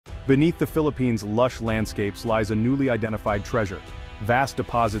Beneath the Philippines' lush landscapes lies a newly identified treasure, vast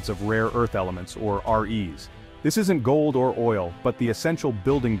deposits of rare earth elements, or REs. This isn't gold or oil, but the essential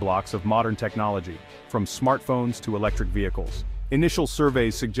building blocks of modern technology, from smartphones to electric vehicles. Initial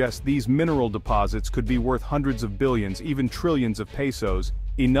surveys suggest these mineral deposits could be worth hundreds of billions, even trillions of pesos,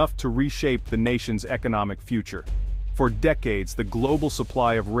 enough to reshape the nation's economic future. For decades, the global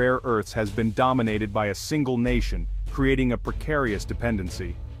supply of rare earths has been dominated by a single nation, creating a precarious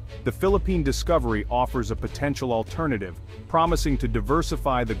dependency. The Philippine discovery offers a potential alternative, promising to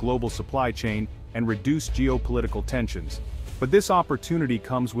diversify the global supply chain and reduce geopolitical tensions. But this opportunity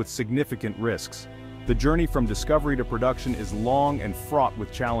comes with significant risks. The journey from discovery to production is long and fraught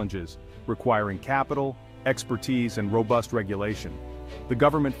with challenges, requiring capital, expertise, and robust regulation. The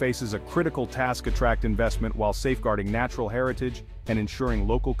government faces a critical task to attract investment while safeguarding natural heritage and ensuring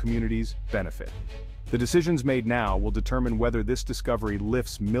local communities benefit. The decisions made now will determine whether this discovery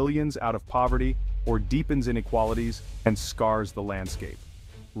lifts millions out of poverty or deepens inequalities and scars the landscape.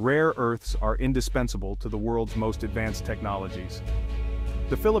 Rare earths are indispensable to the world's most advanced technologies.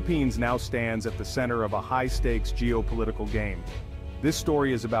 The Philippines now stands at the center of a high-stakes geopolitical game. This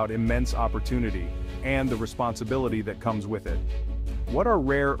story is about immense opportunity and the responsibility that comes with it. What are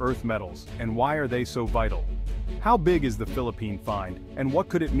rare earth metals, and why are they so vital? How big is the Philippine find, and what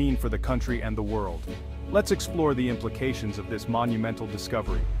could it mean for the country and the world? Let's explore the implications of this monumental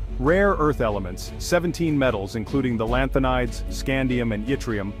discovery. Rare earth elements, 17 metals including the lanthanides, scandium and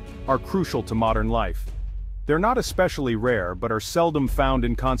yttrium, are crucial to modern life. They're not especially rare but are seldom found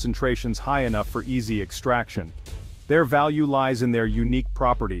in concentrations high enough for easy extraction. Their value lies in their unique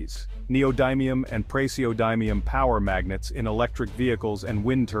properties: neodymium and praseodymium power magnets in electric vehicles and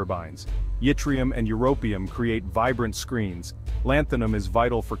wind turbines. Yttrium and europium create vibrant screens. Lanthanum is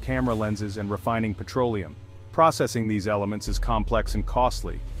vital for camera lenses and refining petroleum. Processing these elements is complex and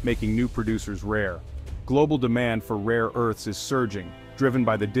costly, making new producers rare. Global demand for rare earths is surging, driven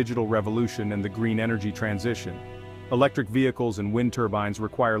by the digital revolution and the green energy transition. Electric vehicles and wind turbines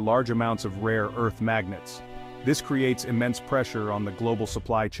require large amounts of rare earth magnets. This creates immense pressure on the global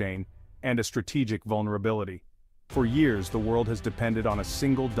supply chain and a strategic vulnerability. For years, the world has depended on a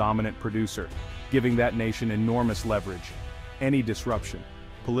single dominant producer, giving that nation enormous leverage. Any disruption,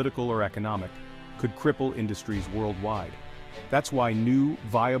 political or economic, could cripple industries worldwide. That's why new,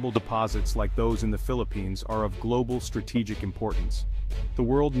 viable deposits like those in the Philippines are of global strategic importance. The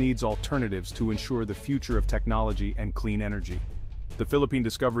world needs alternatives to ensure the future of technology and clean energy. The Philippine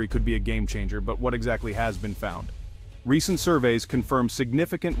discovery could be a game changer, but what exactly has been found? Recent surveys confirm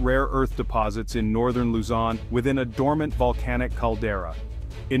significant rare earth deposits in northern Luzon within a dormant volcanic caldera.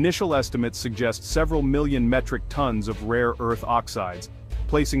 Initial estimates suggest several million metric tons of rare earth oxides,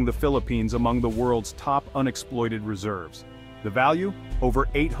 placing the Philippines among the world's top unexploited reserves. The value? Over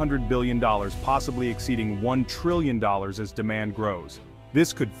 $800 billion, possibly exceeding $1 trillion as demand grows.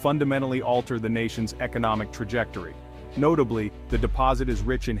 This could fundamentally alter the nation's economic trajectory. Notably, the deposit is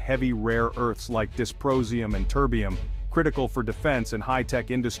rich in heavy rare earths like dysprosium and terbium, critical for defense and high-tech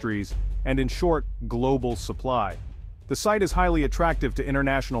industries, and in short, global supply. The site is highly attractive to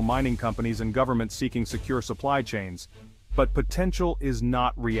international mining companies and governments seeking secure supply chains. But potential is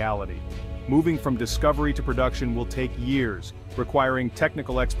not reality. Moving from discovery to production will take years, requiring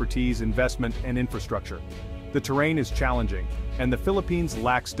technical expertise, investment, and infrastructure. The terrain is challenging, and the Philippines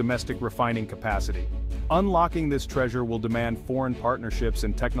lacks domestic refining capacity. Unlocking this treasure will demand foreign partnerships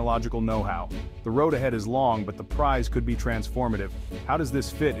and technological know-how. The road ahead is long, but the prize could be transformative. How does this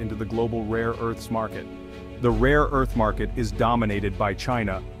fit into the global rare earths market? The rare earth market is dominated by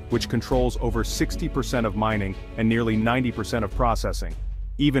China, which controls over 60% of mining and nearly 90% of processing.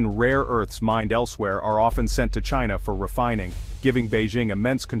 Even rare earths mined elsewhere are often sent to China for refining, giving Beijing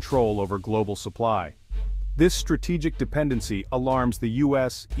immense control over global supply. This strategic dependency alarms the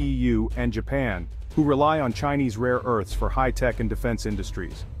US, EU, and Japan, who rely on Chinese rare earths for high-tech and defense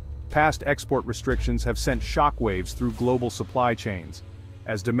industries. Past export restrictions have sent shockwaves through global supply chains.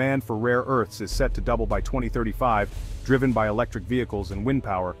 As demand for rare earths is set to double by 2035, driven by electric vehicles and wind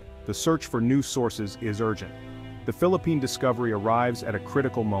power, the search for new sources is urgent. The Philippine discovery arrives at a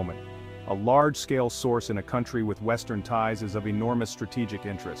critical moment. A large-scale source in a country with Western ties is of enormous strategic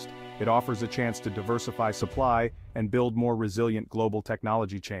interest. It offers a chance to diversify supply and build more resilient global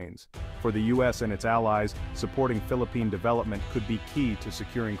technology chains. For the US and its allies, supporting Philippine development could be key to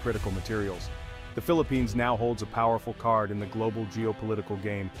securing critical materials. The Philippines now holds a powerful card in the global geopolitical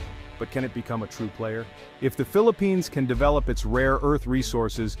game, but can it become a true player? If the Philippines can develop its rare earth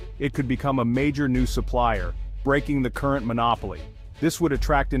resources, it could become a major new supplier, breaking the current monopoly. This would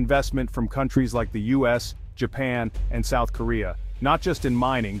attract investment from countries like the US, Japan, and South Korea, not just in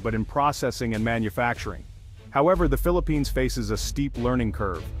mining but in processing and manufacturing. However, the Philippines faces a steep learning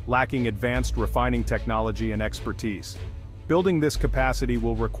curve, lacking advanced refining technology and expertise. Building this capacity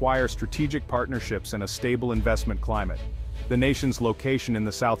will require strategic partnerships and a stable investment climate. The nation's location in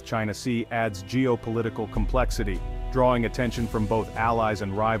the South China Sea adds geopolitical complexity, drawing attention from both allies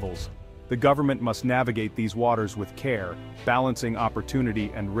and rivals. The government must navigate these waters with care, balancing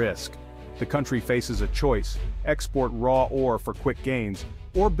opportunity and risk. The country faces a choice: export raw ore for quick gains,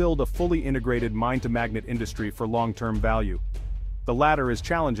 or build a fully integrated mine-to-magnet industry for long-term value. The latter is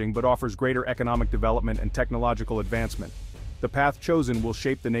challenging but offers greater economic development and technological advancement. The path chosen will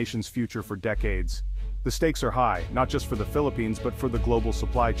shape the nation's future for decades. The stakes are high, not just for the Philippines but for the global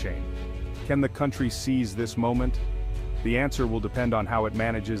supply chain. Can the country seize this moment? The answer will depend on how it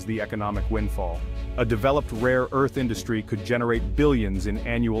manages the economic windfall. A developed rare earth industry could generate billions in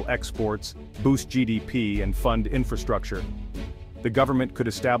annual exports, boost GDP, and fund infrastructure. The government could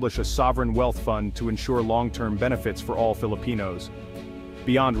establish a sovereign wealth fund to ensure long-term benefits for all Filipinos.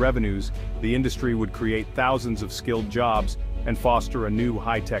 Beyond revenues, the industry would create thousands of skilled jobs and foster a new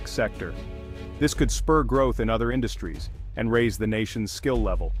high-tech sector. This could spur growth in other industries and raise the nation's skill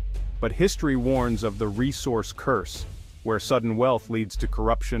level. But history warns of the resource curse, where sudden wealth leads to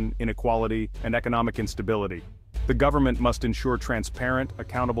corruption, inequality, and economic instability. The government must ensure transparent,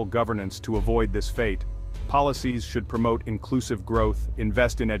 accountable governance to avoid this fate. Policies should promote inclusive growth,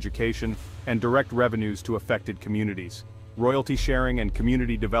 invest in education, and direct revenues to affected communities. Royalty sharing and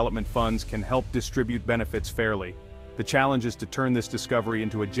community development funds can help distribute benefits fairly. The challenge is to turn this discovery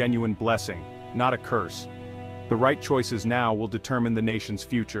into a genuine blessing, not a curse. The right choices now will determine the nation's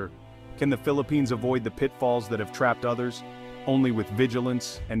future. Can the Philippines avoid the pitfalls that have trapped others? Only with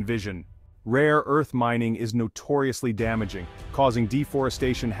vigilance and vision. Rare earth mining is notoriously damaging, causing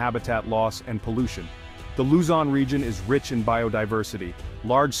deforestation, habitat loss, and pollution. The Luzon region is rich in biodiversity.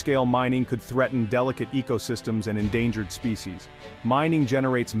 Large-scale mining could threaten delicate ecosystems and endangered species. Mining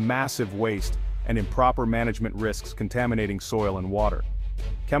generates massive waste, and improper management risks contaminating soil and water.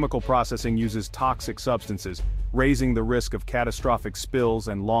 Chemical processing uses toxic substances, raising the risk of catastrophic spills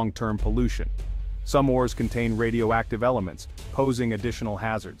and long-term pollution. Some ores contain radioactive elements, posing additional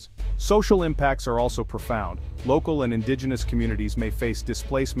hazards. Social impacts are also profound. Local and indigenous communities may face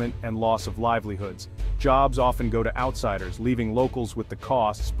displacement and loss of livelihoods. Jobs often go to outsiders, leaving locals with the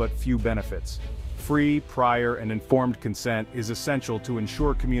costs but few benefits. Free, prior, and informed consent is essential to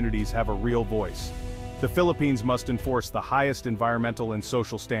ensure communities have a real voice. The Philippines must enforce the highest environmental and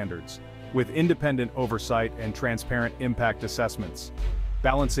social standards, with independent oversight and transparent impact assessments.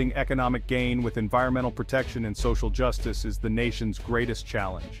 Balancing economic gain with environmental protection and social justice is the nation's greatest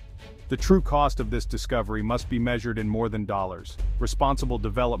challenge. The true cost of this discovery must be measured in more than dollars. Responsible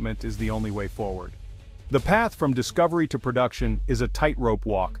development is the only way forward. The path from discovery to production is a tightrope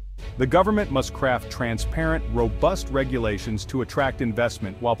walk. The government must craft transparent, robust regulations to attract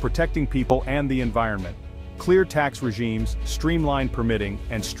investment while protecting people and the environment. Clear tax regimes, streamlined permitting,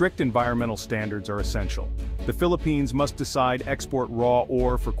 and strict environmental standards are essential. The Philippines must decide export raw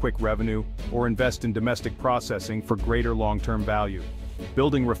ore for quick revenue or invest in domestic processing for greater long-term value.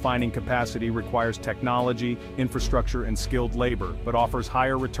 Building refining capacity requires technology, infrastructure, and skilled labor, but offers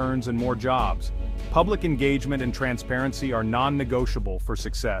higher returns and more jobs. Public engagement and transparency are non-negotiable for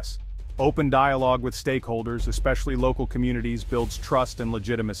success. Open dialogue with stakeholders, especially local communities, builds trust and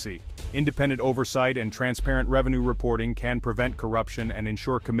legitimacy. Independent oversight and transparent revenue reporting can prevent corruption and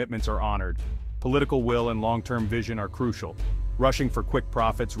ensure commitments are honored. Political will and long-term vision are crucial. Rushing for quick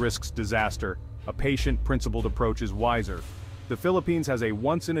profits risks disaster. A patient, principled approach is wiser. The Philippines has a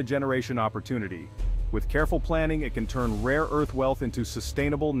once-in-a-generation opportunity. With careful planning, it can turn rare earth wealth into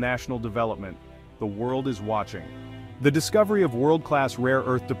sustainable national development. The world is watching. The discovery of world-class rare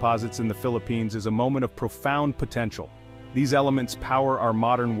earth deposits in the Philippines is a moment of profound potential. These elements power our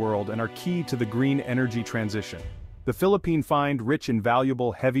modern world and are key to the green energy transition. The Philippine find, rich in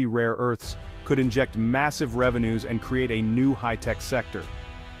valuable heavy rare earths, could inject massive revenues and create a new high-tech sector.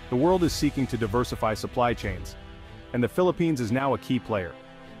 The world is seeking to diversify supply chains, and the Philippines is now a key player.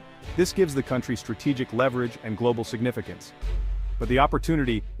 This gives the country strategic leverage and global significance. But the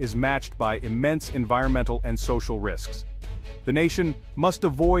opportunity is matched by immense environmental and social risks. The nation must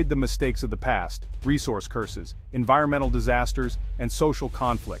avoid the mistakes of the past: resource curses, environmental disasters, and social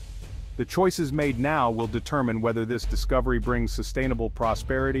conflict. The choices made now will determine whether this discovery brings sustainable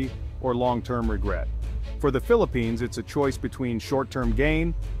prosperity or long-term regret. For the Philippines, it's a choice between short-term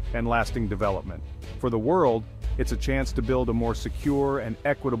gain and lasting development. For the world, it's a chance to build a more secure and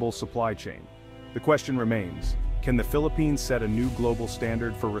equitable supply chain. The question remains: can the Philippines set a new global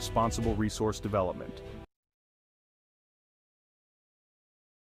standard for responsible resource development?